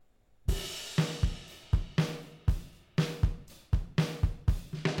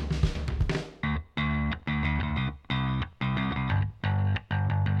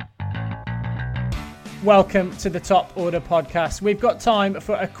Welcome to the Top Order podcast. We've got time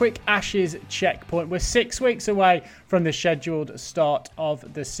for a quick Ashes checkpoint. We're 6 weeks away from the scheduled start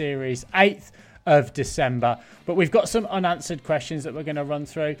of the series, 8th of December. But we've got some unanswered questions that we're going to run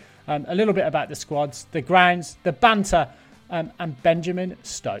through. A little bit about the squads, the grounds, the banter, and Benjamin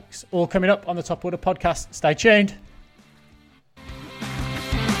Stokes. All coming up on the Top Order podcast. Stay tuned.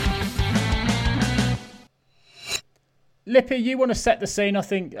 Lippy, you want to set the scene, I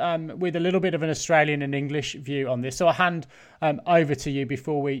think, with a little bit of an Australian and English view on this. So I'll hand over to you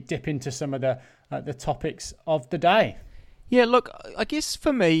before we dip into some of the topics of the day. Yeah, look, I guess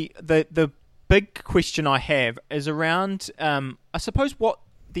for me, the big question I have is around, I suppose, what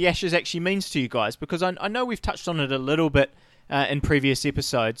the Ashes actually means to you guys, because I know we've touched on it a little bit in previous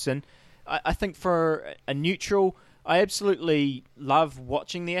episodes, and I think for a neutral, I absolutely love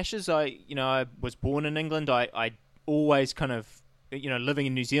watching the Ashes. I was born in England. I always kind of, living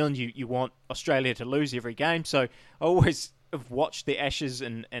in New Zealand, you want Australia to lose every game. So I always have watched the Ashes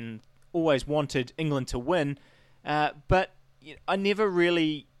and always wanted England to win. But I never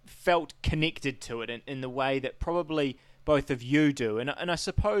really felt connected to it in the way that probably both of you do. And I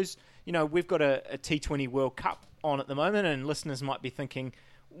suppose, we've got a T20 World Cup on at the moment, and listeners might be thinking,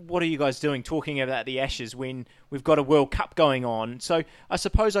 what are you guys doing talking about the Ashes when we've got a World Cup going on? So I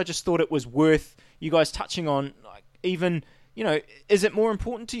suppose I just thought it was worth you guys touching on, even, is it more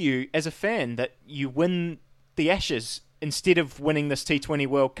important to you as a fan that you win the Ashes instead of winning this T20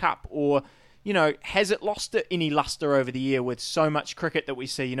 World Cup? Or, has it lost any luster over the year with so much cricket that we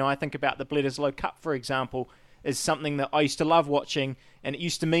see? I think about the Bledisloe Cup, for example, is something that I used to love watching, and it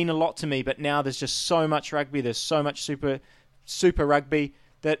used to mean a lot to me, but now there's just so much rugby, there's so much super rugby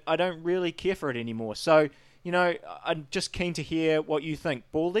that I don't really care for it anymore. So, I'm just keen to hear what you think.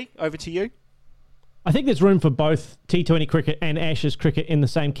 Baldy, over to you. I think there's room for both T20 cricket and Ashes cricket in the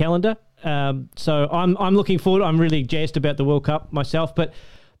same calendar. So I'm looking forward. I'm really jazzed about the World Cup myself, but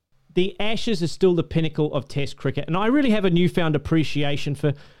the Ashes is still the pinnacle of Test cricket. And I really have a newfound appreciation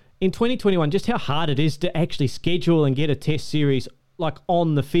for, in 2021, just how hard it is to actually schedule and get a Test series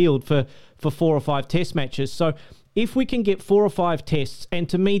on the field for 4 or 5 Test matches. So if we can get 4 or 5 tests, and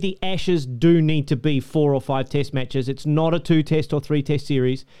to me the Ashes do need to be 4 or 5 Test matches. It's not a 2 Test or 3 Test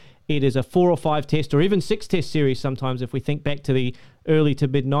series. It is a 4 or 5 Test or even 6 Test series sometimes if we think back to the early to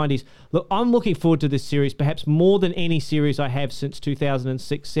mid-90s. Look, I'm looking forward to this series perhaps more than any series I have since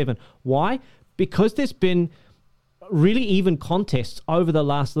 2006-07. Why? Because there's been really even contests over the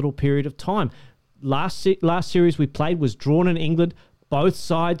last little period of time. Last series we played was drawn in England. Both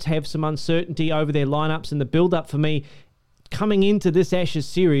sides have some uncertainty over their lineups, and the build-up for me coming into this Ashes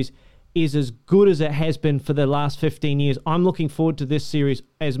series is as good as it has been for the last 15 years. I'm looking forward to this series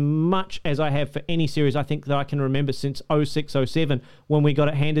as much as I have for any series I think that I can remember since 06-07 when we got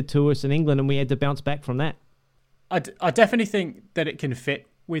it handed to us in England and we had to bounce back from that. I definitely think that it can fit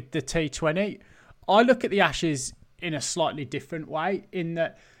with the T20. I look at the Ashes in a slightly different way, in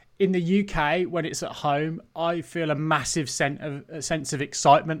that in the UK, when it's at home, I feel a massive sense of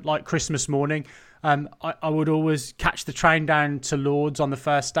excitement, like Christmas morning. I would always catch the train down to Lords on the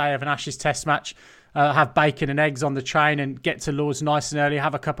first day of an Ashes Test match, have bacon and eggs on the train and get to Lords nice and early,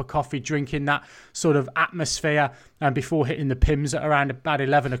 have a cup of coffee, drink in that sort of atmosphere before hitting the Pims at around about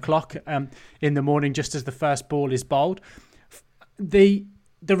 11 o'clock in the morning, just as the first ball is bowled. The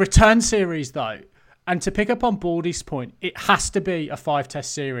return series, though, and to pick up on Baldy's point, it has to be a 5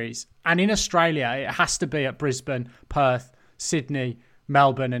 Test series. And in Australia, it has to be at Brisbane, Perth, Sydney,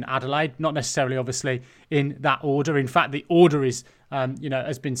 Melbourne and Adelaide, not necessarily obviously in that order. In fact, the order is,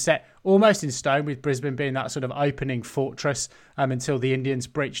 has been set almost in stone, with Brisbane being that sort of opening fortress until the Indians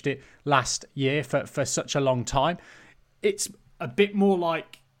breached it last year for such a long time. It's a bit more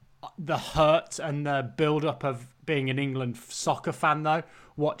like the hurt and the build-up of being an England soccer fan, though,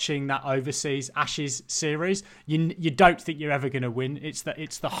 watching that overseas Ashes series. You don't think you're ever going to win. It's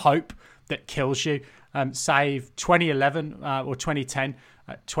the hope that kills you. Save 2011 or 2010,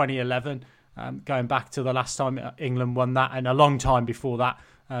 2011, going back to the last time England won that, and a long time before that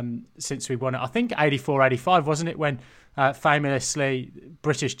since we won it. I think 84, 85, wasn't it, when famously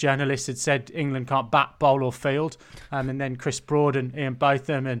British journalists had said England can't bat, bowl or field, and then Chris Broad and Ian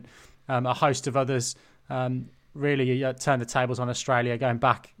Botham and a host of others really turned the tables on Australia, going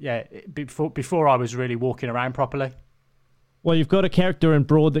back before I was really walking around properly. Well, you've got a character in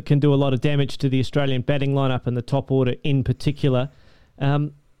Broad that can do a lot of damage to the Australian batting lineup and the top order in particular.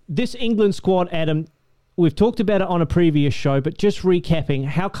 This England squad, Adam, we've talked about it on a previous show, but just recapping,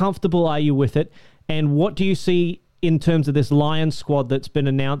 how comfortable are you with it? And what do you see in terms of this Lions squad that's been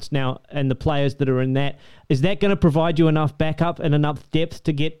announced now and the players that are in that, is that going to provide you enough backup and enough depth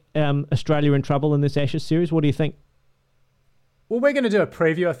to get Australia in trouble in this Ashes series? What do you think? Well, we're going to do a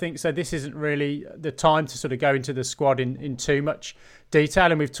preview, I think, so this isn't really the time to sort of go into the squad in too much detail,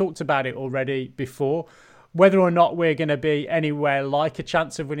 and we've talked about it already before. Whether or not we're going to be anywhere like a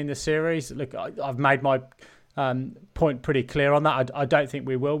chance of winning the series, look, I've made my point pretty clear on that. I don't think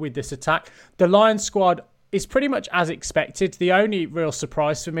we will with this attack. The Lions squad is pretty much as expected. The only real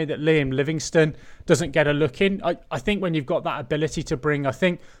surprise for me that Liam Livingstone doesn't get a look in. I think when you've got that ability to bring,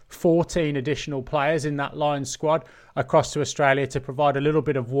 14 additional players in that Lions squad across to Australia to provide a little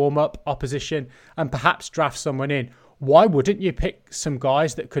bit of warm-up opposition and perhaps draft someone in, why wouldn't you pick some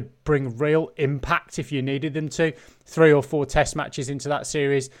guys that could bring real impact if you needed them to? 3 or 4 test matches into that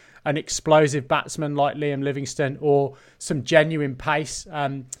series, an explosive batsman like Liam Livingstone, or some genuine pace,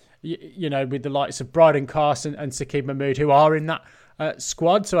 with the likes of Bryden Carson and Saqib Mahmood, who are in that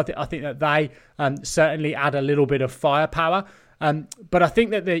squad. So I think that they certainly add a little bit of firepower. But I think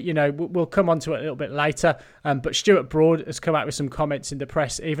that we'll come on to it a little bit later. But Stuart Broad has come out with some comments in the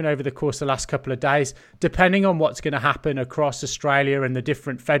press, even over the course of the last couple of days, depending on what's going to happen across Australia and the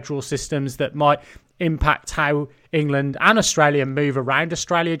different federal systems that might impact how England and Australia move around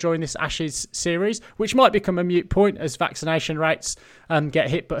Australia during this Ashes series, which might become a moot point as vaccination rates get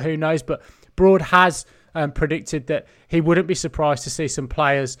hit, but who knows. But Broad has predicted that he wouldn't be surprised to see some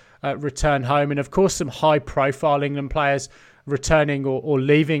players return home, and of course some high-profile England players returning or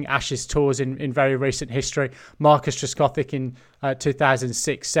leaving Ashes tours in very recent history. Marcus Trescothick in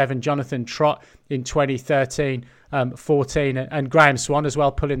 2006-07, Jonathan Trott in 2013-14, and Graham Swan as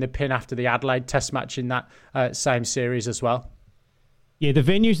well, pulling the pin after the Adelaide Test match in that same series as well. Yeah, the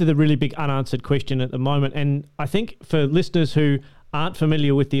venues are the really big unanswered question at the moment, and I think for listeners who aren't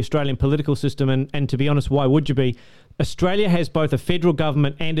familiar with the Australian political system, and to be honest, why would you be? Australia has both a federal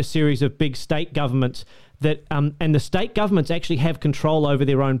government and a series of big state governments that, and the state governments actually have control over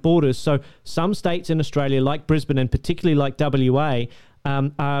their own borders. So some states in Australia, like Brisbane and particularly like WA,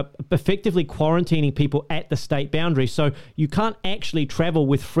 are effectively quarantining people at the state boundary. So you can't actually travel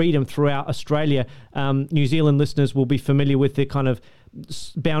with freedom throughout Australia. New Zealand listeners will be familiar with the kind of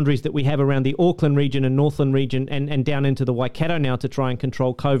boundaries that we have around the Auckland region and Northland region and down into the Waikato now to try and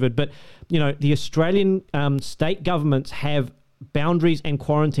control COVID. But, the Australian state governments have boundaries and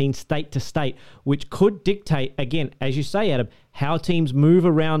quarantine state to state, which could dictate, again, as you say, Adam, how teams move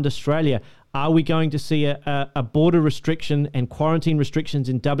around Australia. Are we going to see a border restriction and quarantine restrictions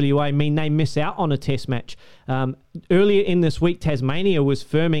in WA mean they miss out on a test match? Earlier in this week, Tasmania was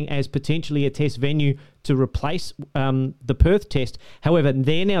firming as potentially a test venue to replace the Perth test. However,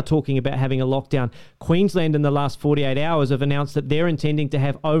 they're now talking about having a lockdown. Queensland in the last 48 hours have announced that they're intending to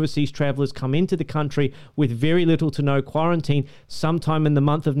have overseas travellers come into the country with very little to no quarantine sometime in the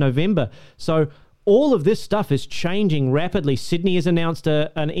month of November. So all of this stuff is changing rapidly. Sydney has announced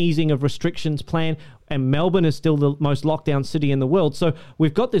an easing of restrictions plan, and Melbourne is still the most locked down city in the world. So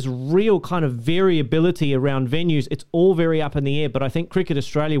we've got this real kind of variability around venues. It's all very up in the air, but I think Cricket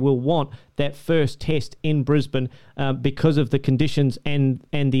Australia will want that first test in Brisbane because of the conditions and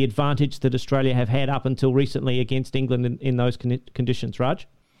the advantage that Australia have had up until recently against England in those conditions. Raj?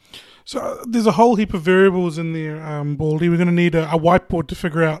 So there's a whole heap of variables in there, Baldy. We're going to need a whiteboard to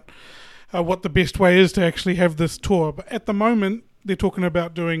figure out what the best way is to actually have this tour. But at the moment, they're talking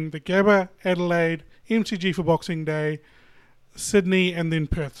about doing the Gabba, Adelaide, MCG for Boxing Day, Sydney, and then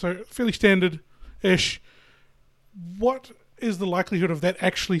Perth. So fairly standard-ish. What is the likelihood of that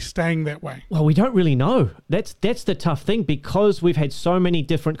actually staying that way? Well, we don't really know. That's the tough thing, because we've had so many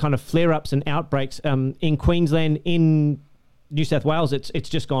different kind of flare-ups and outbreaks in Queensland, in New South Wales. It's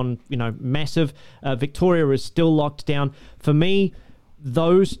just gone, massive. Victoria is still locked down. For me,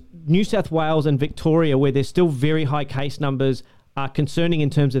 those New South Wales and Victoria, where there's still very high case numbers, are concerning in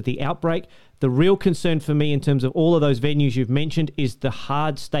terms of the outbreak. The real concern for me in terms of all of those venues you've mentioned is the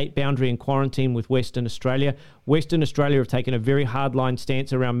hard state boundary and quarantine with Western Australia. Western Australia have taken a very hardline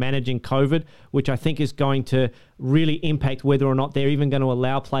stance around managing COVID, which I think is going to really impact whether or not they're even going to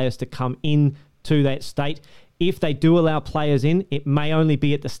allow players to come in to that state. If they do allow players in, it may only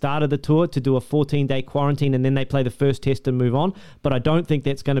be at the start of the tour to do a 14-day quarantine, and then they play the first test and move on. But I don't think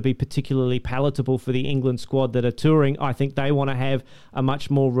that's going to be particularly palatable for the England squad that are touring. I think they want to have a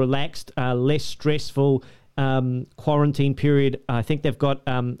much more relaxed, less stressful quarantine period. I think they've got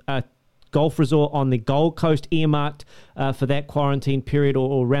a golf resort on the Gold Coast earmarked for that quarantine period,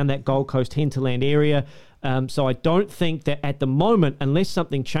 or around that Gold Coast hinterland area. So I don't think that at the moment, unless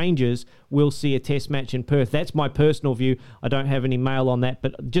something changes, we'll see a test match in Perth. That's my personal view. I don't have any mail on that,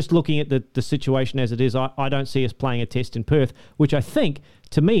 but just looking at the situation as it is, I don't see us playing a test in Perth, which I think,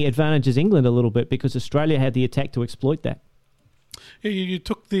 to me, advantages England a little bit because Australia had the attack to exploit that. Yeah, you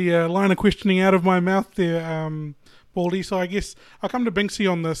took the line of questioning out of my mouth there, Baldy. So I guess I'll come to Binksy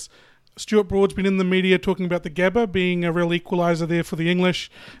on this. Stuart Broad's been in the media talking about the Gabba being a real equaliser there for the English,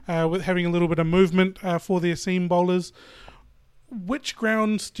 with having a little bit of movement for their seam bowlers. Which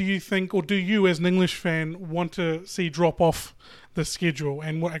grounds do you think, or do you as an English fan, want to see drop off the schedule?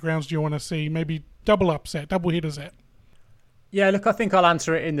 And what grounds do you want to see maybe double headers at? Yeah, look, I think I'll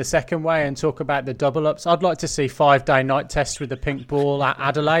answer it in the second way and talk about the double-ups. I'd like to see 5-day night tests with the pink ball at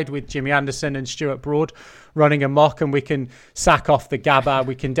Adelaide with Jimmy Anderson and Stuart Broad running amok, and we can sack off the Gabba.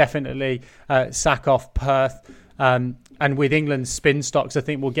 We can definitely sack off Perth. And with England's spin stocks, I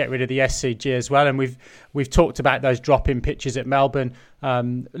think we'll get rid of the SCG as well. And we've talked about those drop-in pitches at Melbourne. A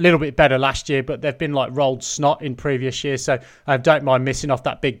little bit better last year, but they've been like rolled snot in previous years. So I don't mind missing off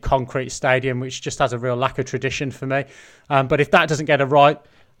that big concrete stadium, which just has a real lack of tradition for me. But if that doesn't get it right...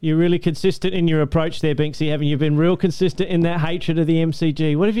 You're really consistent in your approach there, Binksy, haven't you? Been real consistent in that hatred of the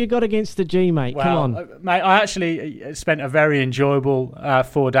MCG. What have you got against the G, mate? Well, Come on. Mate, I actually spent a very enjoyable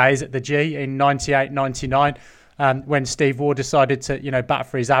 4 days at the G in 98, 99. When Steve Waugh decided to, bat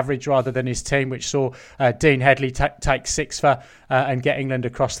for his average rather than his team, which saw Dean Headley take 6 for and get England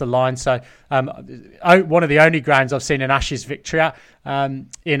across the line. So one of the only grounds I've seen an Ashes victory at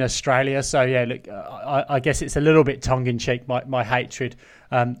in Australia. So, yeah, look, I guess it's a little bit tongue-in-cheek, my hatred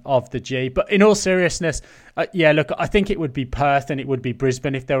of the G. But in all seriousness, look, I think it would be Perth and it would be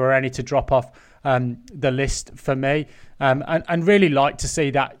Brisbane if there were any to drop off the list for me. And really like to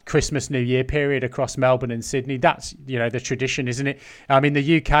see that Christmas New Year period across Melbourne and Sydney. That's, the tradition, isn't it? In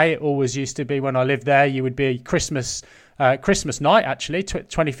the UK, it always used to be when I lived there, you would be Christmas night, actually,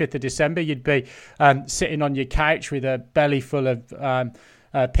 25th of December. You'd be sitting on your couch with a belly full of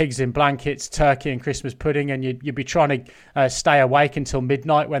pigs in blankets, turkey and Christmas pudding, and you'd be trying to stay awake until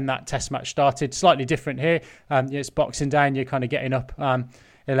midnight when that test match started. Slightly different here. It's Boxing Day and you're kind of getting up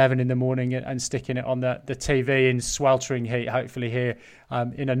 11 in the morning and sticking it on the TV in sweltering heat, hopefully here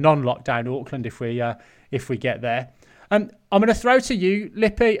in a non-lockdown Auckland if we get there. I'm going to throw to you,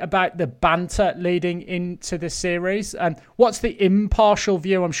 Lippy, about the banter leading into the series. What's the impartial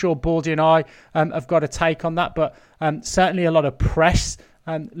view? I'm sure Baldy and I have got a take on that, but certainly a lot of press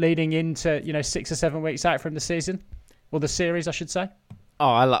leading into 6 or 7 weeks out from the season, or the series, I should say. Oh,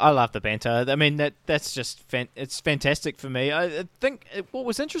 I love the banter. I mean, that's just it's fantastic for me. I think what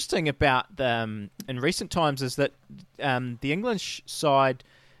was interesting about them in recent times is that the English side,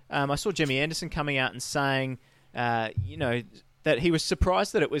 I saw Jimmy Anderson coming out and saying, that he was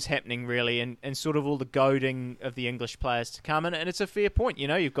surprised that it was happening, really, and sort of all the goading of the English players to come. And it's a fair point.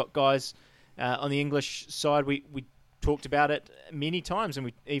 You've got guys on the English side, we talked about it many times, and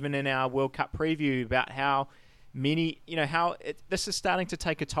we even in our World Cup preview about how this is starting to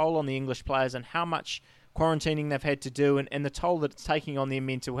take a toll on the English players and how much quarantining they've had to do and the toll that it's taking on their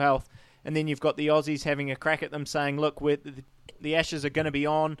mental health. And then you've got the Aussies having a crack at them saying, look, the Ashes are going to be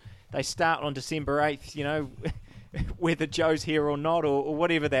on. They start on December 8th, whether Joe's here or not, or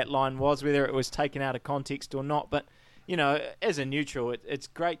whatever that line was, whether it was taken out of context or not. But, as a neutral, it's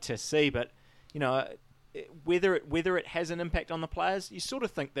great to see. But, whether it has an impact on the players, you sort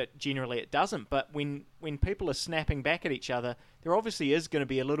of think that generally it doesn't. But when people are snapping back at each other, there obviously is going to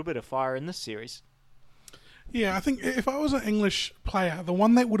be a little bit of fire in this series. Yeah, I think if I was an English player, the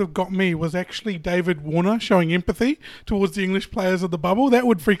one that would have got me was actually David Warner showing empathy towards the English players of the bubble. That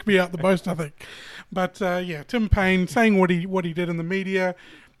would freak me out the most, I think. But Tim Payne saying what he did in the media,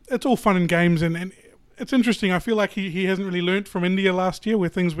 it's all fun and games, and it's interesting. I feel like he hasn't really learnt from India last year where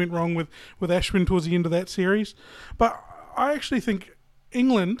things went wrong with Ashwin towards the end of that series. But I actually think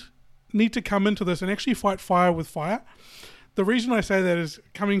England need to come into this and actually fight fire with fire. The reason I say that is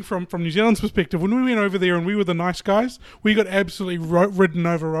coming from New Zealand's perspective. When we went over there and we were the nice guys, we got absolutely ridden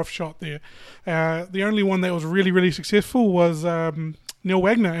over off shot there. The only one that was really, really successful was Neil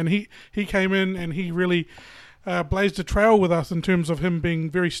Wagner, and he came in and he really blazed a trail with us in terms of him being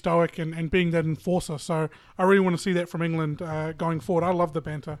very stoic and being that enforcer. So I really want to see that from England going forward. I love the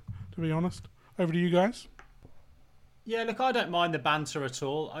banter, to be honest. Over to you guys. Yeah, look, I don't mind the banter at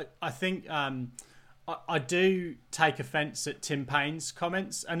all. I think I do take offence at Tim Payne's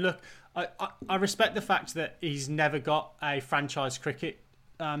comments. And look, I respect the fact that he's never got a franchise cricket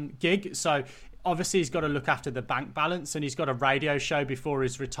gig. So Obviously, he's got to look after the bank balance, and he's got a radio show before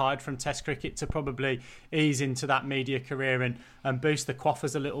he's retired from Test cricket to probably ease into that media career and boost the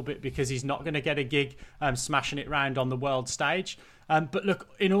coffers a little bit, because he's not going to get a gig smashing it round on the world stage. But look,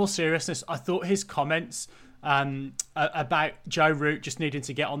 in all seriousness, I thought his comments about Joe Root just needing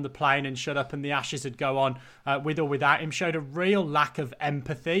to get on the plane and shut up and the Ashes would go on with or without him showed a real lack of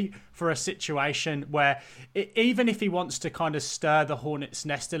empathy for a situation where even if he wants to kind of stir the hornet's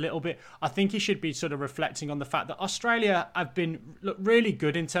nest a little bit, I think he should be sort of reflecting on the fact that Australia have been really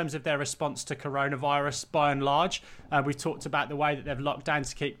good in terms of their response to coronavirus by and large. We've talked about the way that they've locked down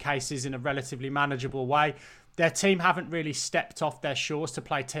to keep cases in a relatively manageable way. Their team haven't really stepped off their shores to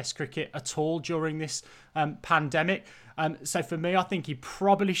play Test cricket at all during this pandemic. So for me, I think he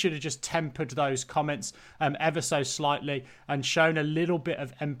probably should have just tempered those comments ever so slightly and shown a little bit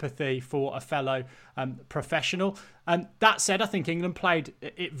of empathy for a fellow professional. That said, I think England played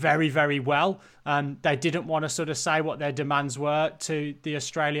it very, very well. They didn't want to sort of say what their demands were to the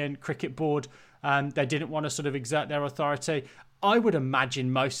Australian Cricket Board. They didn't want to sort of exert their authority. I would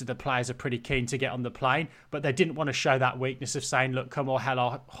imagine most of the players are pretty keen to get on the plane, but they didn't want to show that weakness of saying, look, come or hell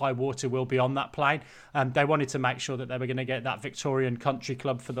or high water, we'll be on that plane. They wanted to make sure that they were going to get that Victorian country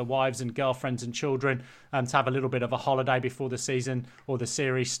club for the wives and girlfriends and children, to have a little bit of a holiday before the season or the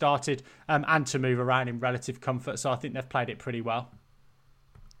series started, and to move around in relative comfort. So I think they've played it pretty well.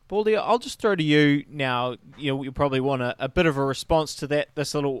 Baldy, I'll just throw to you now. You probably want a bit of a response to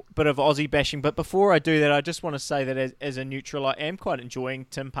this little bit of Aussie bashing. But before I do that, I just want to say that as a neutral, I am quite enjoying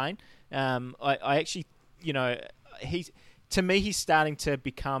Tim Paine. I actually, to me, he's starting to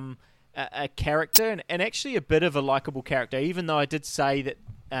become a character and actually a bit of a likable character. Even though I did say that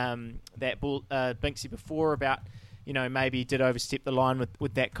Binksy before about, maybe he did overstep the line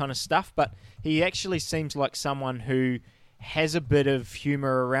with that kind of stuff. But he actually seems like someone who has a bit of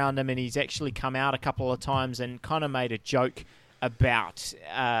humour around him, and he's actually come out a couple of times and kind of made a joke about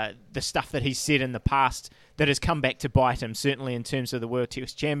the stuff that he's said in the past that has come back to bite him, certainly in terms of the World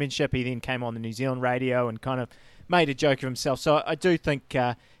Test Championship. He then came on the New Zealand radio and kind of made a joke of himself. So I do think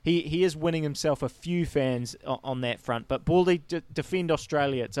he is winning himself a few fans on that front. But Baldy, defend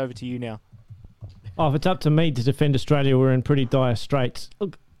Australia. It's over to you now. Oh, if it's up to me to defend Australia, we're in pretty dire straits.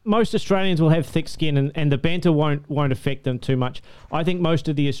 Look, most Australians will have thick skin and the banter won't affect them too much. I think most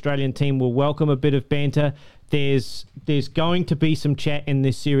of the Australian team will welcome a bit of banter. There's going to be some chat in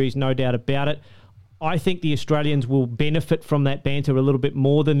this series, no doubt about it. I think the Australians will benefit from that banter a little bit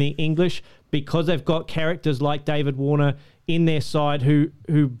more than the English because they've got characters like David Warner in their side who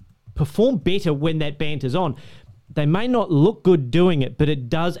perform better when that banter's on. They may not look good doing it, but it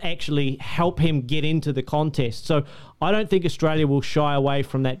does actually help him get into the contest. So I don't think Australia will shy away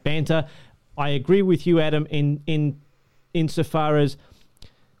from that banter. I agree with you, Adam, insofar as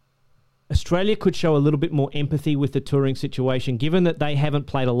Australia could show a little bit more empathy with the touring situation, given that they haven't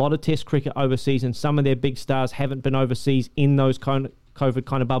played a lot of Test cricket overseas and some of their big stars haven't been overseas in those COVID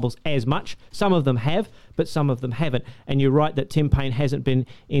kind of bubbles as much. Some of them have, but some of them haven't. And you're right that Tim Paine hasn't been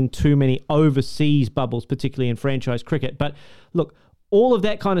in too many overseas bubbles, particularly in franchise cricket. But look, all of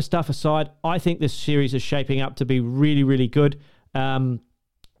that kind of stuff aside, I think this series is shaping up to be really, really good in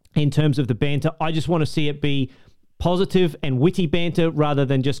terms of the banter. I just want to see it be positive and witty banter rather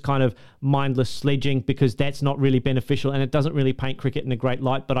than just kind of mindless sledging, because that's not really beneficial and it doesn't really paint cricket in a great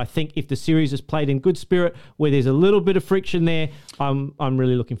light. But I think if the series is played in good spirit, where there's a little bit of friction there, I'm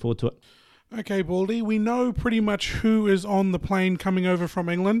really looking forward to it. Okay, Baldy, we know pretty much who is on the plane coming over from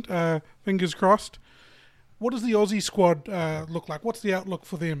England, fingers crossed. What does the Aussie squad look like? What's the outlook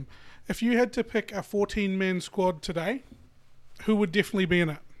for them? If you had to pick a 14-man squad today, who would definitely be in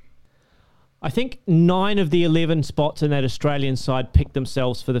it? I think 9 of the 11 spots in that Australian side pick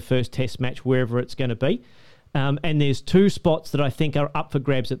themselves for the first Test match, wherever it's going to be. And there's 2 spots that I think are up for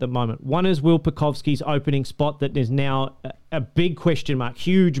grabs at the moment. One is Will Pucovski's opening spot that is now a big question mark,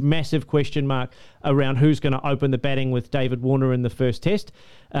 huge, massive question mark around who's going to open the batting with David Warner in the first Test.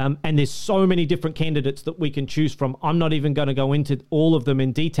 And there's so many different candidates that we can choose from. I'm not even going to go into all of them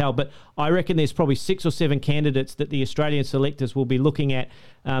in detail, but I reckon there's probably 6 or 7 candidates that the Australian selectors will be looking at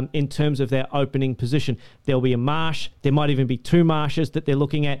in terms of their opening position. There'll be a Marsh. There might even be 2 Marshes that they're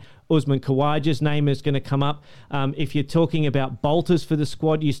looking at. Usman Khawaja's name is going to come up. If you're talking about bolters for the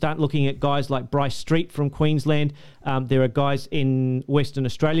squad, you start looking at guys like Bryce Street from Queensland. There are guys in Western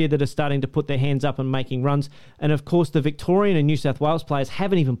Australia that are starting to put their hands up and making runs. And of course, the Victorian and New South Wales players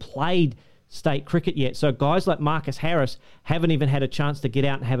haven't even played state cricket yet. So guys like Marcus Harris haven't even had a chance to get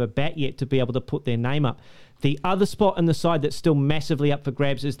out and have a bat yet to be able to put their name up. The other spot in the side that's still massively up for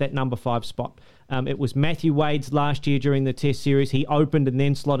grabs is that number 5 spot. It was Matthew Wade's last year during the Test series. He opened and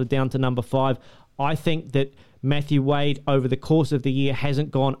then slotted down to number 5. I think that Matthew Wade over the course of the year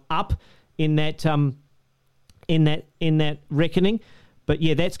hasn't gone up in that reckoning. But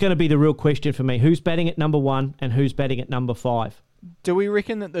yeah, that's going to be the real question for me. Who's batting at number 1 and who's batting at number 5? Do we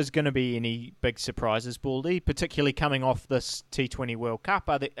reckon that there's going to be any big surprises, Baldy, particularly coming off this T20 World Cup?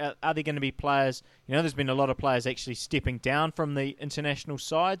 Are there going to be players, there's been a lot of players actually stepping down from the international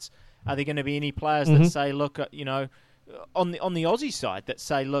sides. Are there going to be any players that say, look, on the Aussie side, that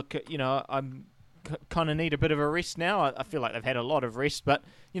say, look, I'm kind of need a bit of a rest now? I feel like they've had a lot of rest, but,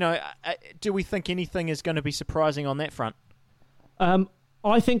 do we think anything is going to be surprising on that front?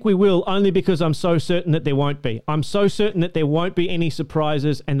 I think we will, only because I'm so certain that there won't be. I'm so certain that there won't be any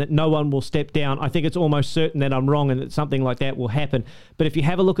surprises and that no one will step down. I think it's almost certain that I'm wrong and that something like that will happen. But if you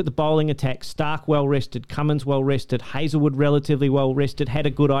have a look at the bowling attack, Stark well-rested, Cummins well-rested, Hazelwood relatively well-rested, had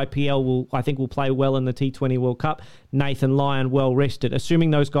a good IPL, I think will play well in the T20 World Cup. Nathan Lyon well-rested. Assuming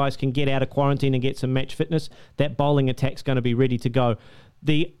those guys can get out of quarantine and get some match fitness, that bowling attack's going to be ready to go.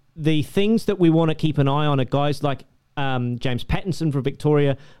 The things that we want to keep an eye on are guys like James Pattinson from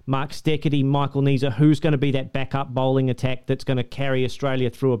Victoria, Mark Steketee, Michael Neser, who's going to be that backup bowling attack that's going to carry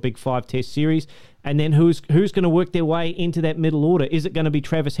Australia through a Big 5 Test series. And then who's going to work their way into that middle order? Is it going to be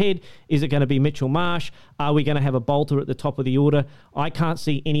Travis Head? Is it going to be Mitchell Marsh? Are we going to have a bolter at the top of the order? I can't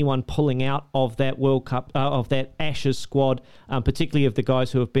see anyone pulling out of that World Cup, of that Ashes squad, particularly of the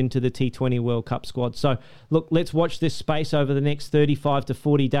guys who have been to the T20 World Cup squad. So, look, let's watch this space over the next 35 to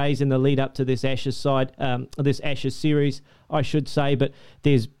 40 days in the lead up to this Ashes side, this Ashes series, I should say. But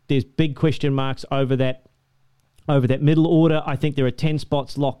there's big question marks over that middle order. I think there are 10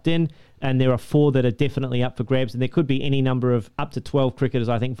 spots locked in, and there are 4 that are definitely up for grabs, and there could be any number of up to 12 cricketers,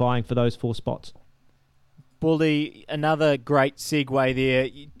 I think, vying for those 4 spots. Baldy, another great segue there.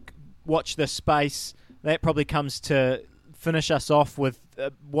 You watch this space. That probably comes to finish us off with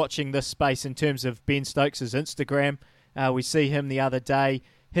watching this space in terms of Ben Stokes' Instagram. We see him the other day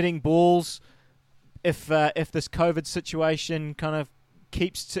hitting balls. If this COVID situation kind of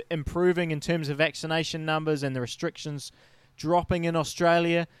keeps improving in terms of vaccination numbers and the restrictions dropping in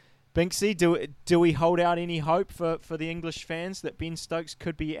Australia, Binksy, do we hold out any hope for the English fans that Ben Stokes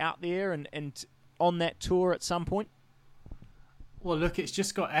could be out there and on that tour at some point? Well, look, it's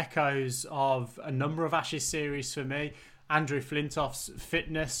just got echoes of a number of Ashes series for me. Andrew Flintoff's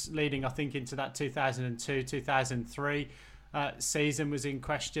fitness leading, I think, into that 2002-2003 season was in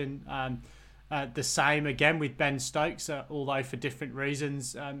question. The same again with Ben Stokes, although for different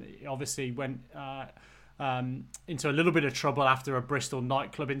reasons. He obviously went into a little bit of trouble after a Bristol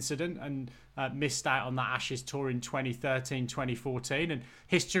nightclub incident and missed out on that Ashes tour in 2013-2014, and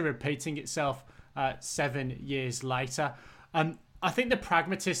history repeating itself 7 years later. I think the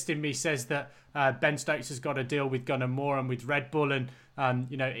pragmatist in me says that Ben Stokes has got to deal with Gunnar Moore and with Red Bull, and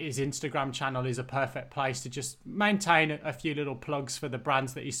his Instagram channel is a perfect place to just maintain a few little plugs for the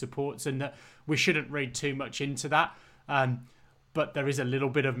brands that he supports, and that we shouldn't read too much into that. But there is a little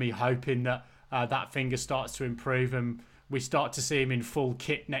bit of me hoping that that finger starts to improve and we start to see him in full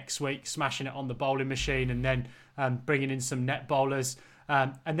kit next week, smashing it on the bowling machine, and then bringing in some net bowlers.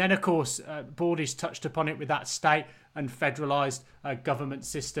 And then, of course, Baldy's touched upon it with that state and federalised government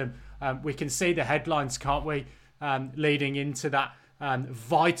system. We can see the headlines, can't we, leading into that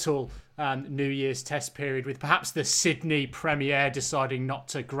vital New Year's Test period, with perhaps the Sydney Premier deciding not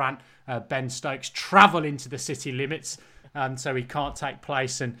to grant Ben Stokes travel into the city limits, so he can't take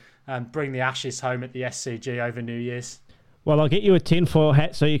place and bring the Ashes home at the SCG over New Year's. Well, I'll get you a tinfoil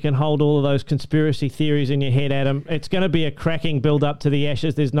hat so you can hold all of those conspiracy theories in your head, Adam. It's going to be a cracking build-up to the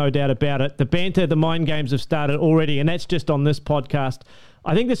Ashes, there's no doubt about it. The banter, the mind games have started already, and that's just on this podcast.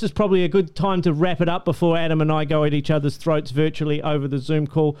 I think this is probably a good time to wrap it up before Adam and I go at each other's throats virtually over the Zoom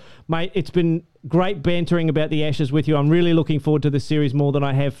call. Mate, it's been great bantering about the Ashes with you. I'm really looking forward to this series more than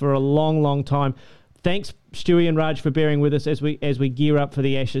I have for a long, long time. Thanks, Stewie and Raj, for bearing with us as we gear up for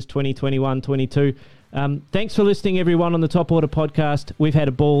the Ashes 2021-22. Thanks for listening, everyone, on the Top Order podcast. We've had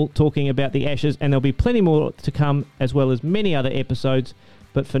a ball talking about the Ashes, and there'll be plenty more to come, as well as many other episodes.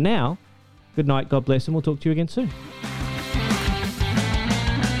 But for now, good night, God bless, and we'll talk to you again soon.